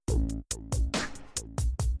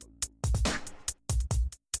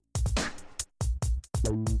Hi,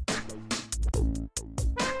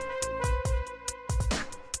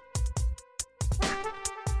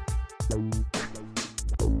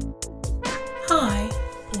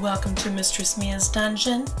 welcome to Mistress Mia's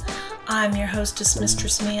Dungeon. I'm your hostess,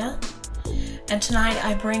 Mistress Mia, and tonight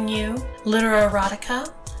I bring you Litera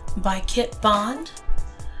Erotica by Kit Bond.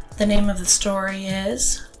 The name of the story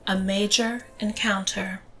is A Major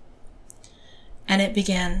Encounter, and it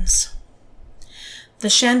begins. The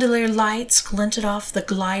chandelier lights glinted off the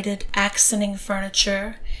glided, accenting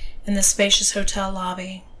furniture in the spacious hotel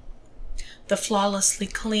lobby. The flawlessly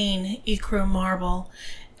clean ecru marble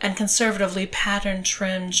and conservatively patterned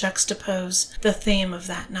trim juxtapose the theme of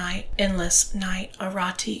that night, endless night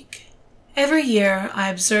erotique. Every year I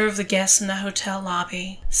observe the guests in the hotel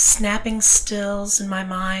lobby, snapping stills in my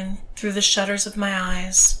mind through the shutters of my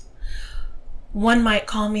eyes. One might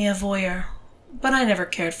call me a voyeur, but I never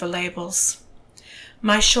cared for labels.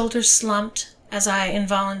 My shoulders slumped as I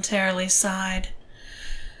involuntarily sighed,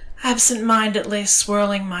 absent-mindedly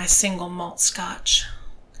swirling my single malt scotch.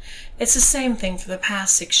 It's the same thing for the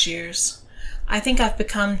past 6 years. I think I've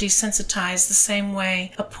become desensitized the same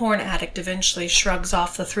way a porn addict eventually shrugs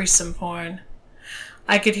off the threesome porn.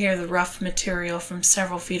 I could hear the rough material from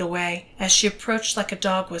several feet away as she approached like a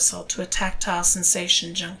dog whistle to a tactile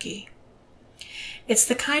sensation junkie. It's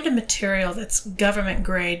the kind of material that's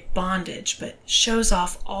government-grade bondage, but shows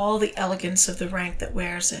off all the elegance of the rank that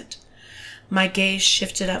wears it. My gaze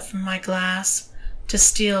shifted up from my glass to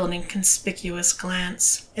steal an inconspicuous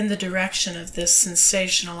glance in the direction of this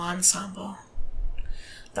sensational ensemble.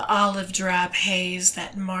 The olive-drab haze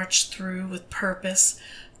that marched through with purpose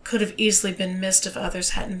could have easily been missed if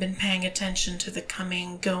others hadn't been paying attention to the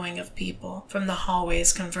coming and going of people from the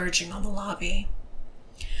hallways converging on the lobby.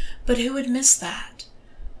 But who would miss that?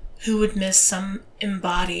 Who would miss some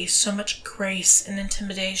embody so much grace and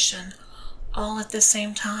intimidation all at the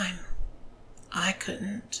same time? I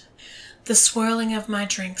couldn't. The swirling of my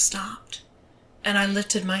drink stopped, and I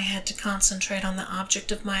lifted my head to concentrate on the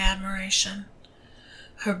object of my admiration.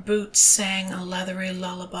 Her boots sang a leathery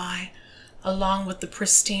lullaby along with the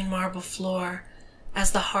pristine marble floor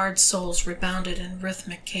as the hard soles rebounded in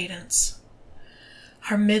rhythmic cadence.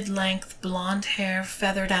 Her mid-length blonde hair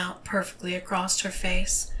feathered out perfectly across her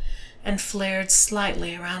face and flared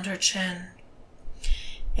slightly around her chin.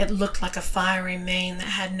 It looked like a fiery mane that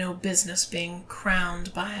had no business being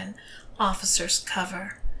crowned by an officer's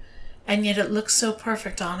cover, and yet it looked so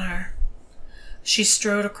perfect on her. She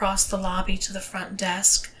strode across the lobby to the front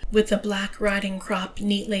desk with the black riding crop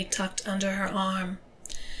neatly tucked under her arm.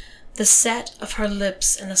 The set of her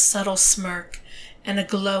lips in a subtle smirk and a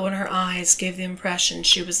glow in her eyes gave the impression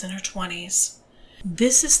she was in her 20s.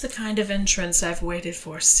 This is the kind of entrance I've waited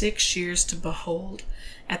for 6 years to behold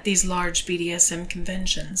at these large BDSM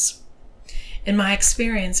conventions. In my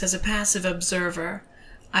experience as a passive observer,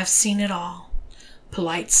 I've seen it all.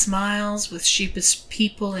 Polite smiles with sheepish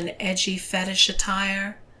people in edgy fetish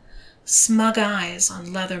attire, smug eyes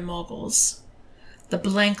on leather moguls, the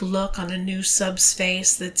blank look on a new sub's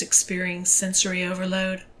face that's experiencing sensory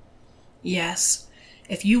overload. Yes,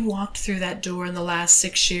 if you walked through that door in the last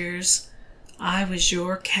 6 years, I was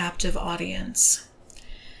your captive audience.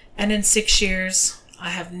 And in 6 years, I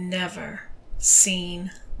have never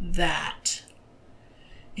seen that.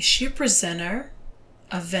 Is she a presenter?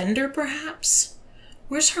 A vendor, perhaps?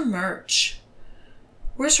 Where's her merch?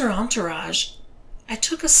 Where's her entourage? I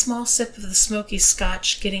took a small sip of the smoky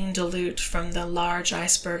scotch getting dilute from the large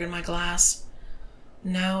iceberg in my glass.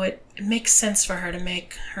 No, it makes sense for her to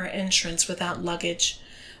make her entrance without luggage,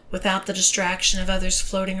 without the distraction of others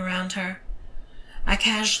floating around her. I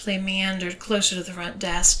casually meandered closer to the front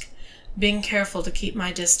desk, being careful to keep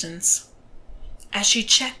my distance. As she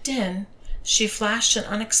checked in, she flashed an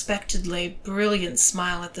unexpectedly brilliant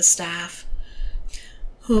smile at the staff,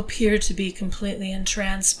 who appeared to be completely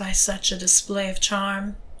entranced by such a display of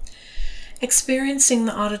charm. Experiencing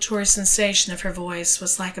the auditory sensation of her voice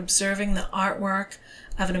was like observing the artwork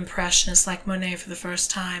of an impressionist like Monet for the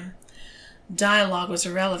first time. Dialogue was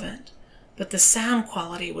irrelevant, but the sound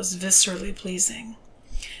quality was viscerally pleasing.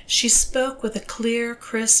 She spoke with a clear,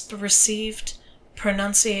 crisp, received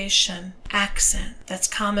pronunciation accent that's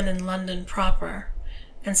common in London proper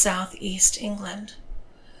and southeast England.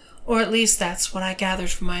 Or at least that's what I gathered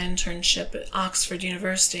from my internship at Oxford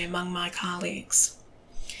University among my colleagues.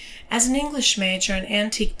 As an English major and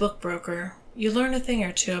antique bookbroker, you learn a thing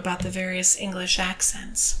or two about the various English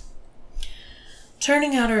accents.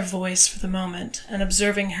 Turning out her voice for the moment and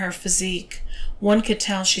observing her physique, one could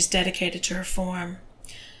tell she's dedicated to her form.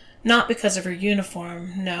 Not because of her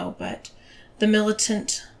uniform, no, but the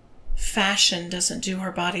militant fashion doesn't do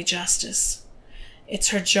her body justice. It's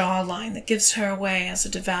her jawline that gives her away as a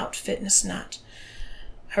devout fitness nut.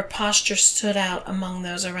 Her posture stood out among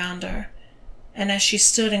those around her, and as she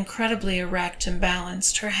stood incredibly erect and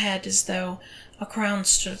balanced, her head as though a crown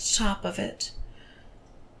stood at the top of it.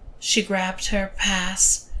 She grabbed her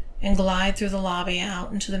pass and glided through the lobby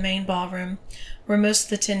out into the main ballroom where most of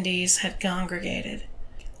the attendees had congregated.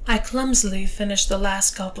 I clumsily finished the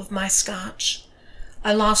last gulp of my scotch.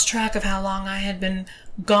 I lost track of how long I had been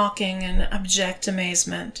gawking in abject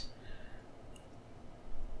amazement.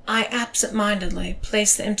 I absent-mindedly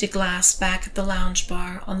placed the empty glass back at the lounge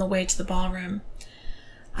bar on the way to the ballroom.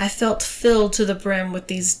 I felt filled to the brim with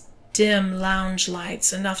these dim lounge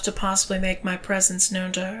lights, enough to possibly make my presence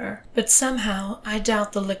known to her. But somehow I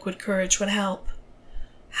doubt the liquid courage would help.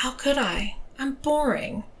 How could I? I'm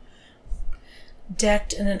boring.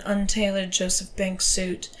 Decked in an untailored Joseph Banks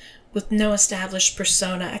suit, with no established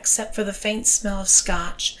persona except for the faint smell of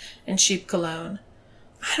scotch and cheap cologne,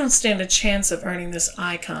 I don't stand a chance of earning this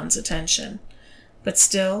icon's attention. But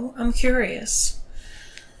still, I'm curious.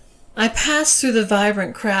 I pass through the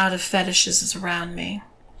vibrant crowd of fetishes around me.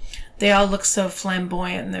 They all look so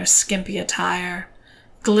flamboyant in their skimpy attire,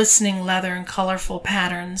 glistening leather and colorful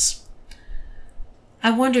patterns.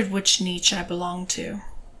 I wondered which niche I belonged to.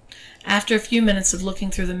 After a few minutes of looking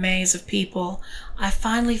through the maze of people, I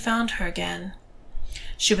finally found her again.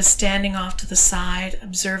 She was standing off to the side,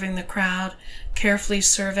 observing the crowd, carefully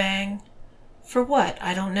surveying. For what?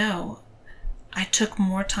 I don't know. I took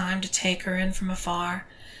more time to take her in from afar,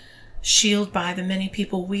 shielded by the many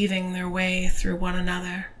people weaving their way through one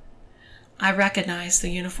another. I recognized the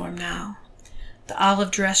uniform now. The olive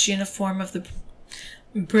dress uniform of the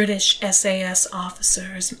British SAS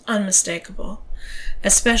officer is unmistakable,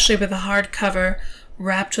 especially with a hard cover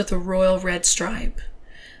wrapped with a royal red stripe.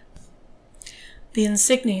 The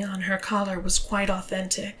insignia on her collar was quite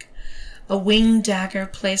authentic, a winged dagger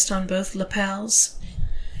placed on both lapels.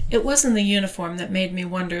 It wasn't the uniform that made me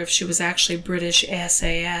wonder if she was actually British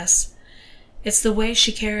SAS. It's the way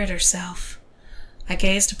she carried herself. I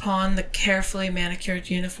gazed upon the carefully manicured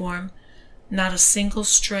uniform. Not a single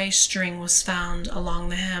stray string was found along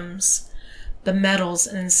the hems. The medals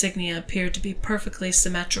and insignia appeared to be perfectly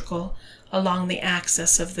symmetrical along the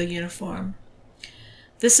axis of the uniform.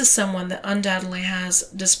 This is someone that undoubtedly has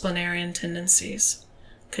disciplinarian tendencies.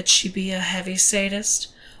 Could she be a heavy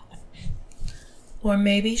sadist? Or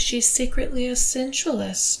maybe she's secretly a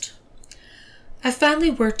sensualist. I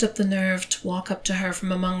finally worked up the nerve to walk up to her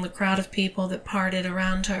from among the crowd of people that parted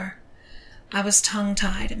around her. I was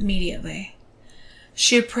tongue-tied immediately.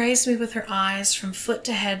 She appraised me with her eyes from foot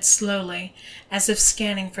to head slowly, as if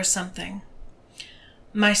scanning for something.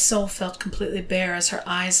 My soul felt completely bare as her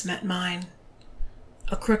eyes met mine.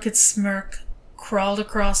 A crooked smirk crawled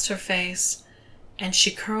across her face, and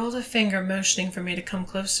she curled a finger motioning for me to come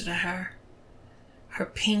closer to her. Her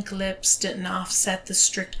pink lips didn't offset the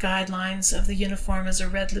strict guidelines of the uniform as a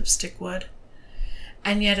red lipstick would,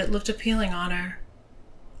 and yet it looked appealing on her.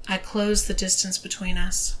 I closed the distance between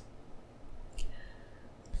us.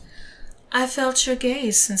 I felt your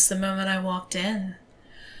gaze since the moment I walked in.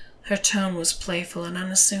 Her tone was playful and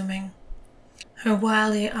unassuming, her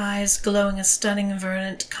wily eyes glowing a stunning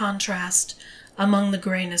verdant contrast among the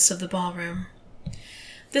grayness of the ballroom.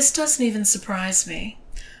 This doesn't even surprise me.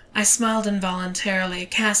 I smiled involuntarily,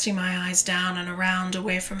 casting my eyes down and around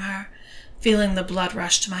away from her, feeling the blood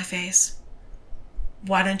rush to my face.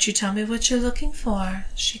 "Why don't you tell me what you're looking for?"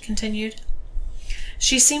 she continued.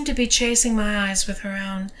 She seemed to be chasing my eyes with her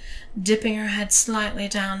own, dipping her head slightly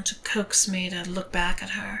down to coax me to look back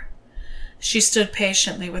at her. She stood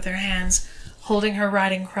patiently with her hands holding her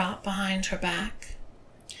riding crop behind her back.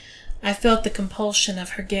 I felt the compulsion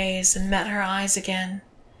of her gaze and met her eyes again.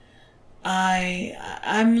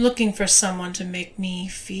 I'm looking for someone to make me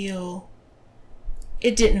feel...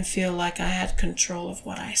 It didn't feel like I had control of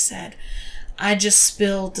what I said. I just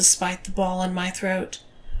spilled despite the ball in my throat.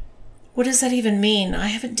 What does that even mean? I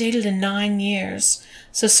haven't dated in 9 years,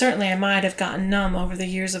 so certainly I might have gotten numb over the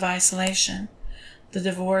years of isolation. The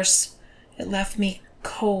divorce, it left me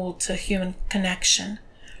cold to human connection.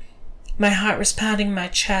 My heart was pounding in my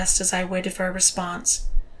chest as I waited for a response.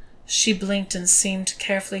 She blinked and seemed to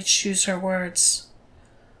carefully choose her words.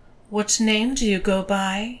 "What name do you go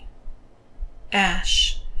by?"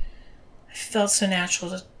 "Ash." It felt so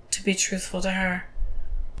natural to be truthful to her.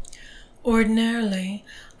 Ordinarily,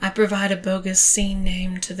 I provide a bogus scene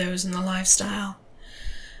name to those in the lifestyle.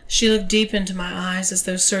 She looked deep into my eyes as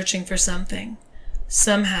though searching for something.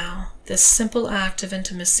 Somehow, this simple act of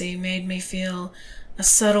intimacy made me feel a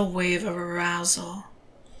subtle wave of arousal.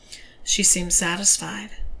 She seemed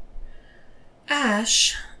satisfied.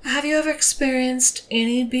 "Ash, Have you ever experienced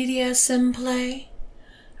any BDSM play?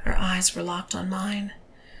 Her eyes were locked on mine.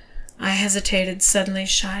 I hesitated, suddenly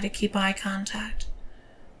shy to keep eye contact.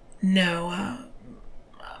 No,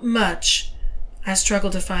 much. I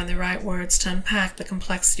struggled to find the right words to unpack the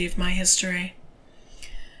complexity of my history.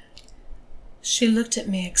 She looked at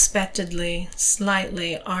me expectantly,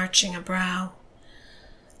 slightly arching a brow.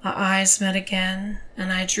 Our eyes met again,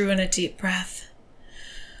 and I drew in a deep breath.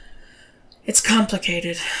 It's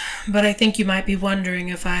complicated, but I think you might be wondering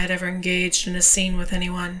if I had ever engaged in a scene with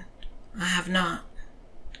anyone. I have not.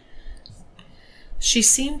 She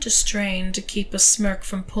seemed to strain to keep a smirk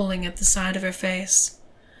from pulling at the side of her face.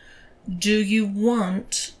 Do you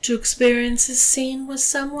want to experience a scene with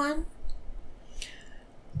someone?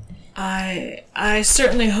 I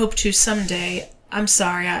certainly hope to someday. I'm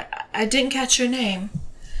sorry, I didn't catch your name.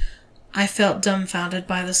 I felt dumbfounded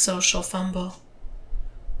by the social fumble.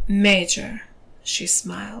 Major, she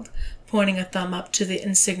smiled, pointing a thumb up to the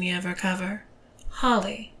insignia of her cover.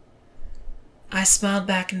 Holly. I smiled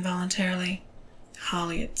back involuntarily.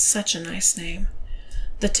 Holly, it's such a nice name.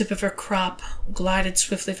 The tip of her crop glided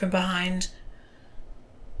swiftly from behind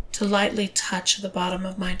to lightly touch the bottom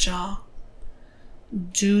of my jaw.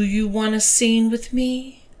 Do you want a scene with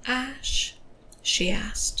me, Ash? She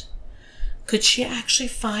asked. Could she actually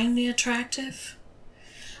find me attractive?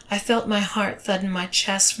 I felt my heart thud in my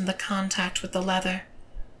chest from the contact with the leather.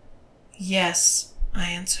 Yes, I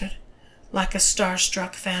answered, like a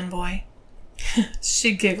starstruck fanboy.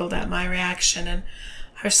 She giggled at my reaction, and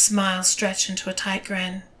her smile stretched into a tight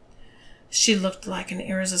grin. She looked like an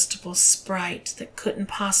irresistible sprite that couldn't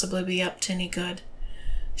possibly be up to any good.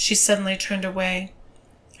 She suddenly turned away,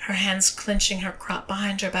 her hands clenching her crop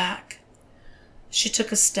behind her back. She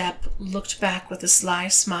took a step, looked back with a sly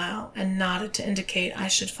smile, and nodded to indicate I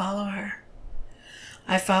should follow her.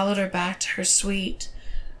 I followed her back to her suite,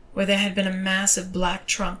 where there had been a massive black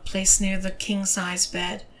trunk placed near the king-size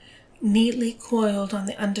bed. Neatly coiled on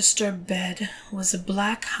the undisturbed bed was a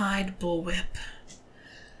black hide bullwhip.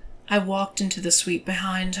 I walked into the suite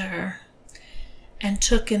behind her and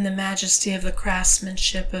took in the majesty of the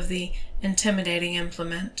craftsmanship of the intimidating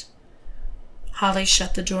implement. Holly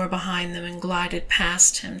shut the door behind them and glided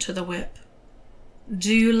past him to the whip.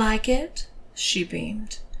 Do you like it? She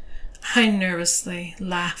beamed. I nervously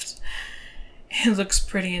laughed. It looks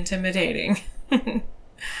pretty intimidating.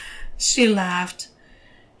 She laughed,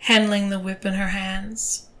 handling the whip in her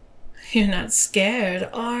hands. You're not scared,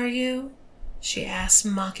 are you? She asked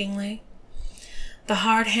mockingly. The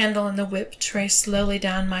hard handle on the whip traced slowly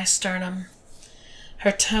down my sternum.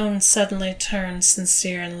 Her tone suddenly turned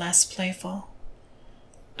sincere and less playful.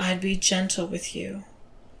 I'd be gentle with you.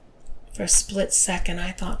 For a split second,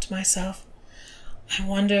 I thought to myself, I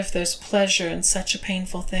wonder if there's pleasure in such a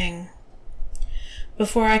painful thing.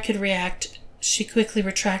 Before I could react, she quickly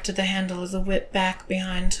retracted the handle of the whip back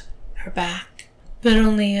behind her back. But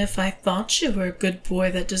only if I thought you were a good boy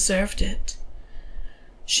that deserved it.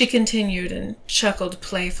 She continued and chuckled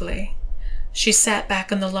playfully. She sat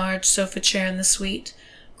back on the large sofa chair in the suite,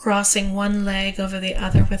 crossing one leg over the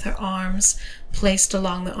other with her arms placed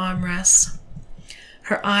along the armrests.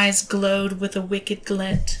 Her eyes glowed with a wicked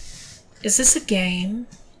glint. Is this a game?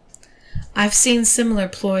 I've seen similar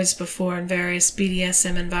ploys before in various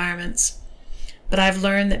BDSM environments, but I've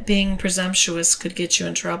learned that being presumptuous could get you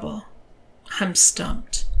in trouble. I'm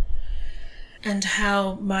stumped. And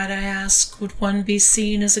how, might I ask, would one be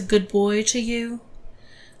seen as a good boy to you?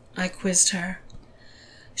 I quizzed her.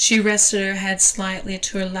 She rested her head slightly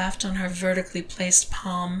to her left on her vertically placed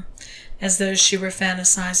palm, as though she were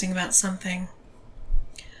fantasizing about something.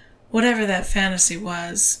 Whatever that fantasy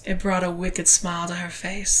was, it brought a wicked smile to her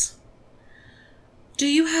face. Do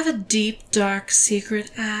you have a deep, dark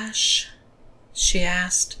secret, Ash? She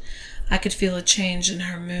asked. I could feel a change in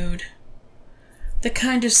her mood. The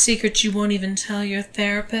kind of secret you won't even tell your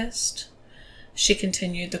therapist? She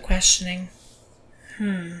continued the questioning.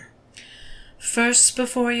 First,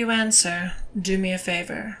 before you answer, do me a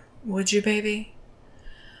favor, would you, baby?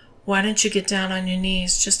 Why don't you get down on your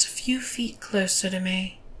knees just a few feet closer to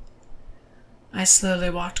me? I slowly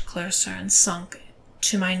walked closer and sunk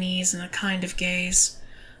to my knees in a kind of gaze.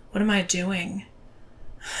 What am I doing?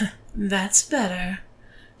 That's better,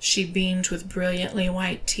 she beamed with brilliantly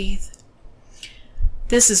white teeth.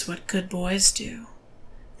 This is what good boys do.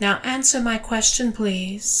 Now answer my question,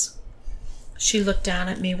 please. She looked down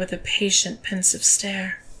at me with a patient, pensive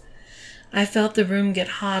stare. I felt the room get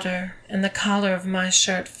hotter and the collar of my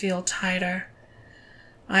shirt feel tighter.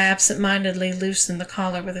 I absent-mindedly loosened the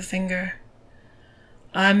collar with a finger.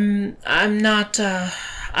 I'm not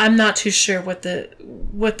too sure what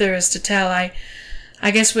there is to tell.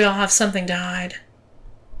 I guess we all have something to hide.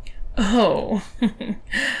 Oh,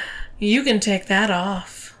 you can take that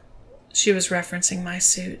off. She was referencing my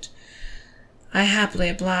suit. I happily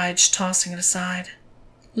obliged, tossing it aside.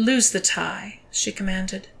 Loose the tie, she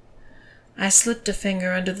commanded. I slipped a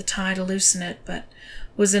finger under the tie to loosen it, but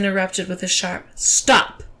was interrupted with a sharp,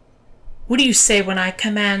 "Stop! What do you say when I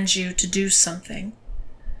command you to do something?"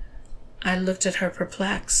 I looked at her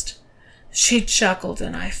perplexed. She chuckled,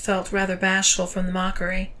 and I felt rather bashful from the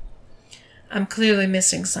mockery. I'm clearly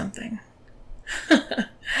missing something.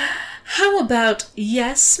 How about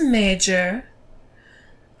yes, Major?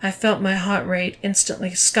 I felt my heart rate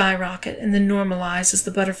instantly skyrocket and then normalize as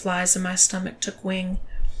the butterflies in my stomach took wing.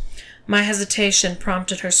 My hesitation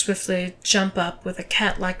prompted her swiftly jump up with a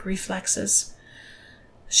cat-like reflexes.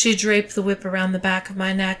 She draped the whip around the back of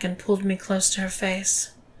my neck and pulled me close to her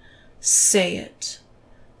face. Say it.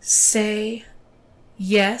 Say,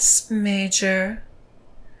 yes, Major.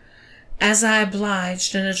 As I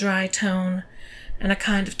obliged in a dry tone and a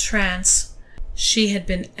kind of trance, she had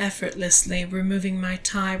been effortlessly removing my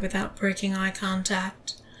tie without breaking eye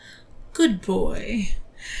contact. Good boy.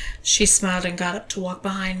 She smiled and got up to walk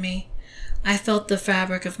behind me. I felt the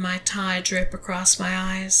fabric of my tie drip across my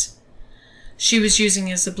eyes. She was using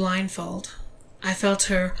it as a blindfold. I felt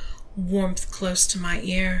her warmth close to my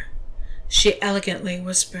ear. She elegantly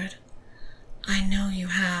whispered, I know you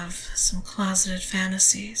have some closeted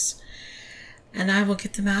fantasies, and I will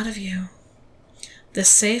get them out of you. The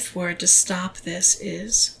safe word to stop this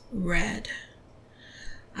is red.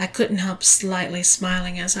 I couldn't help slightly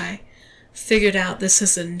smiling as I figured out this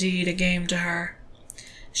is indeed a game to her.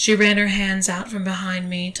 She ran her hands out from behind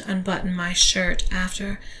me to unbutton my shirt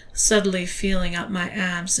after subtly feeling up my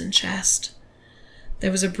abs and chest.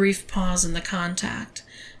 There was a brief pause in the contact,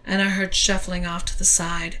 and I heard shuffling off to the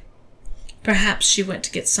side. Perhaps she went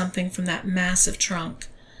to get something from that massive trunk.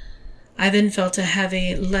 I then felt a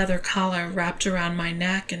heavy leather collar wrapped around my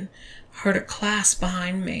neck and heard a clasp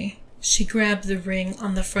behind me. She grabbed the ring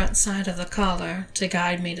on the front side of the collar to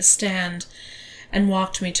guide me to stand and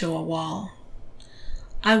walked me to a wall.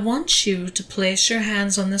 I want you to place your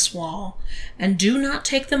hands on this wall and do not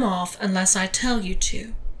take them off unless I tell you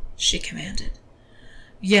to, she commanded.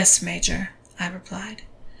 Yes, Major, I replied.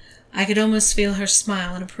 I could almost feel her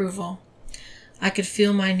smile in approval. I could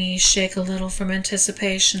feel my knees shake a little from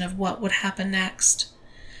anticipation of what would happen next.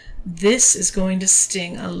 This is going to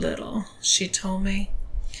sting a little, she told me.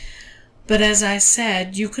 But as I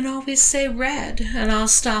said, you can always say red, and I'll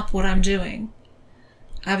stop what I'm doing.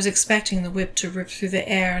 I was expecting the whip to rip through the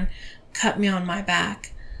air and cut me on my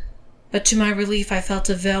back, but to my relief I felt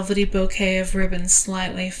a velvety bouquet of ribbons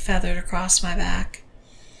slightly feathered across my back.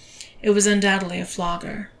 It was undoubtedly a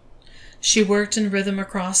flogger. She worked in rhythm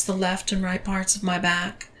across the left and right parts of my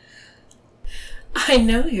back. I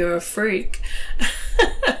know you're a freak.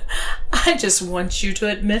 I just want you to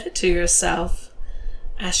admit it to yourself,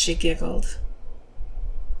 as she giggled.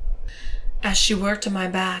 As she worked on my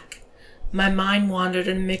back, my mind wandered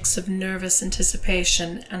in a mix of nervous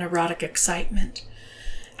anticipation and erotic excitement.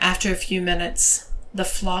 After a few minutes, the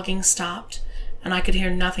flogging stopped, and I could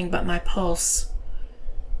hear nothing but my pulse.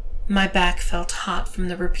 My back felt hot from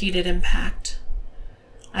the repeated impact.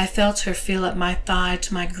 I felt her feel up my thigh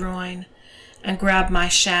to my groin and grab my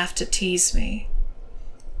shaft to tease me.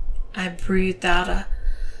 I breathed out a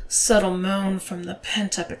subtle moan from the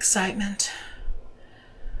pent-up excitement.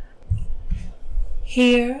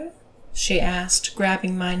 Here? She asked,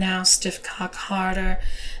 grabbing my now stiff cock harder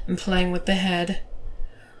and playing with the head.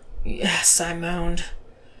 Yes, I moaned.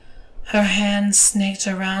 Her hand snaked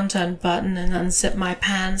around to unbutton and unzip my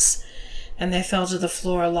pants, and they fell to the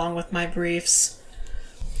floor along with my briefs.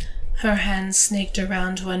 Her hand snaked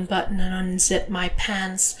around to unbutton and unzip my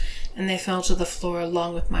pants, and they fell to the floor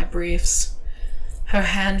along with my briefs. Her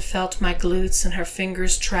hand felt my glutes, and her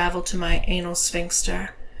fingers traveled to my anal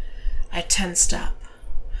sphincter. I tensed up.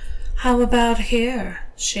 How about here?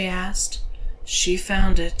 She asked. She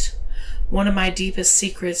found it. One of my deepest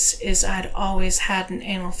secrets is I'd always had an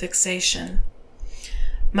anal fixation.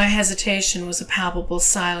 My hesitation was a palpable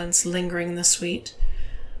silence lingering in the suite.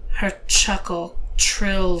 Her chuckle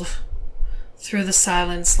trilled through the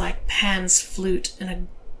silence like Pan's flute in a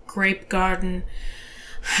grape garden.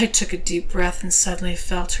 I took a deep breath and suddenly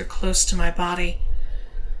felt her close to my body.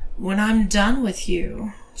 When I'm done with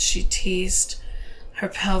you, she teased, her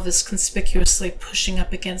pelvis conspicuously pushing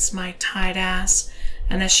up against my tight ass,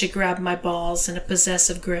 and as she grabbed my balls in a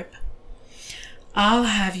possessive grip, I'll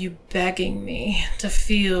have you begging me to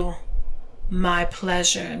feel my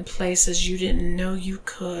pleasure in places you didn't know you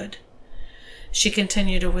could. She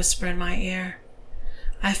continued to whisper in my ear.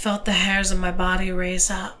 I felt the hairs on my body raise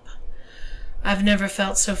up. I've never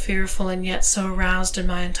felt so fearful and yet so aroused in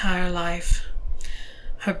my entire life.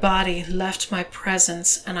 Her body left my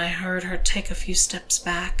presence, and I heard her take a few steps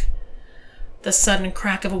back. The sudden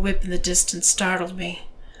crack of a whip in the distance startled me.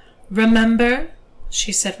 "Remember,"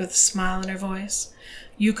 she said with a smile in her voice,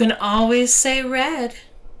 "you can always say red."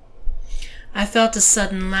 I felt a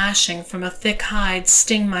sudden lashing from a thick hide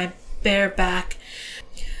sting my bare back.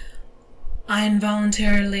 I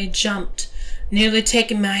involuntarily jumped, nearly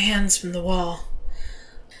taking my hands from the wall.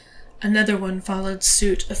 Another one followed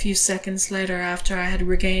suit a few seconds later after I had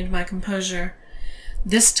regained my composure.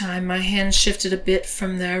 This time my hands shifted a bit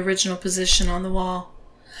from their original position on the wall.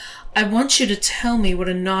 "I want you to tell me what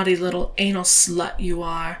a naughty little anal slut you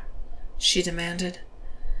are," she demanded.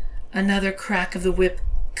 Another crack of the whip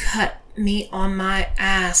cut me on my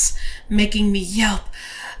ass, making me yelp.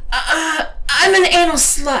 I'm an anal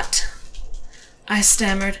slut," I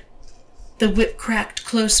stammered. The whip cracked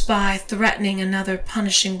close by, threatening another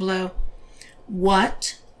punishing blow.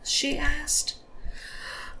 "What?" she asked.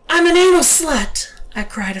 "I'm an anal slut," I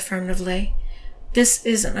cried affirmatively. This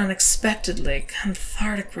is an unexpectedly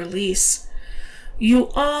cathartic release. "You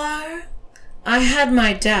are? I had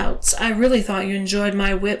my doubts. I really thought you enjoyed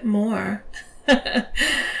my whip more."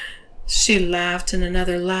 She laughed, and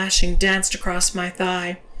another lashing danced across my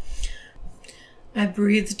thigh. I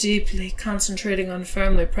breathed deeply, concentrating on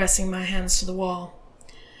firmly pressing my hands to the wall.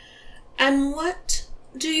 "And what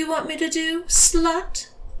do you want me to do, slut?"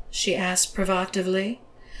 she asked provocatively.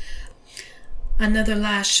 Another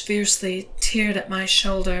lash fiercely teared at my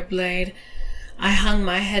shoulder blade. I hung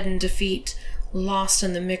my head in defeat, lost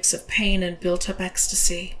in the mix of pain and built-up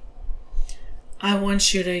ecstasy. "I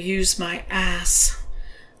want you to use my ass,"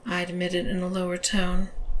 I admitted in a lower tone.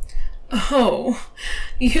 "Oh,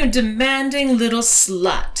 you demanding little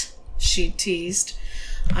slut," she teased.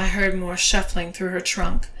 I heard more shuffling through her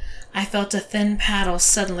trunk. I felt a thin paddle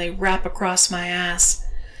suddenly wrap across my ass.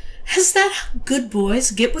 "Is that how good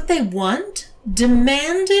boys get what they want?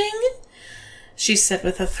 Demanding?" she said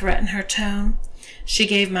with a threat in her tone. She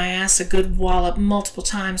gave my ass a good wallop multiple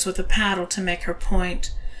times with a paddle to make her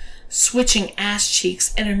point, switching ass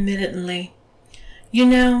cheeks intermittently. "You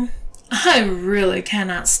know, I really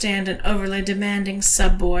cannot stand an overly demanding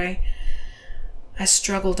sub-boy." I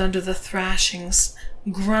struggled under the thrashings,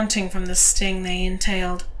 grunting from the sting they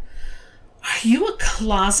entailed. "Are you a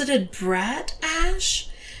closeted brat, Ash?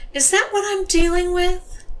 Is that what I'm dealing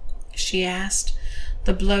with?" she asked.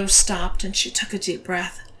 The blow stopped, and she took a deep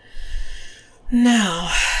breath.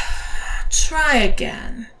 "Now, try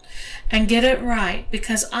again, and get it right,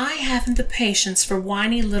 because I haven't the patience for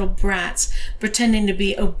whiny little brats pretending to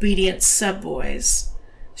be obedient sub-boys,"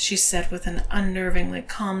 she said with an unnervingly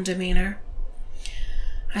calm demeanor.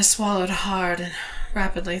 I swallowed hard and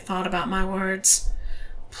rapidly thought about my words.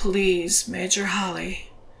 "Please, Major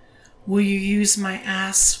Holly, will you use my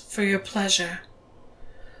ass for your pleasure?"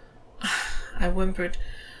 I whimpered,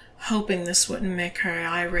 hoping this wouldn't make her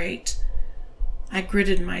irate. I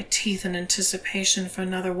gritted my teeth in anticipation for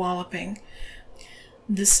another walloping.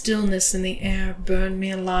 The stillness in the air burned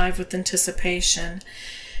me alive with anticipation,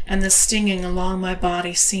 and the stinging along my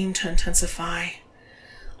body seemed to intensify.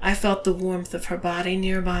 I felt the warmth of her body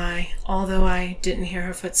nearby, although I didn't hear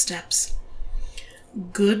her footsteps.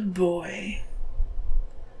 "Good boy,"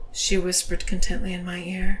 she whispered contently in my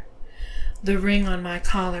ear. The ring on my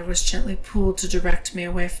collar was gently pulled to direct me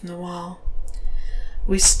away from the wall.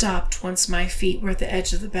 We stopped once my feet were at the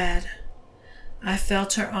edge of the bed. I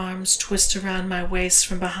felt her arms twist around my waist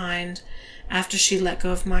from behind after she let go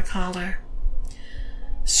of my collar.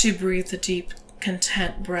 She breathed a deep,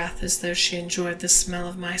 content breath as though she enjoyed the smell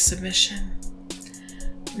of my submission.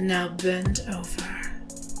 "Now bend over,"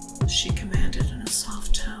 she commanded in a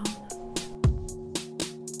soft tone.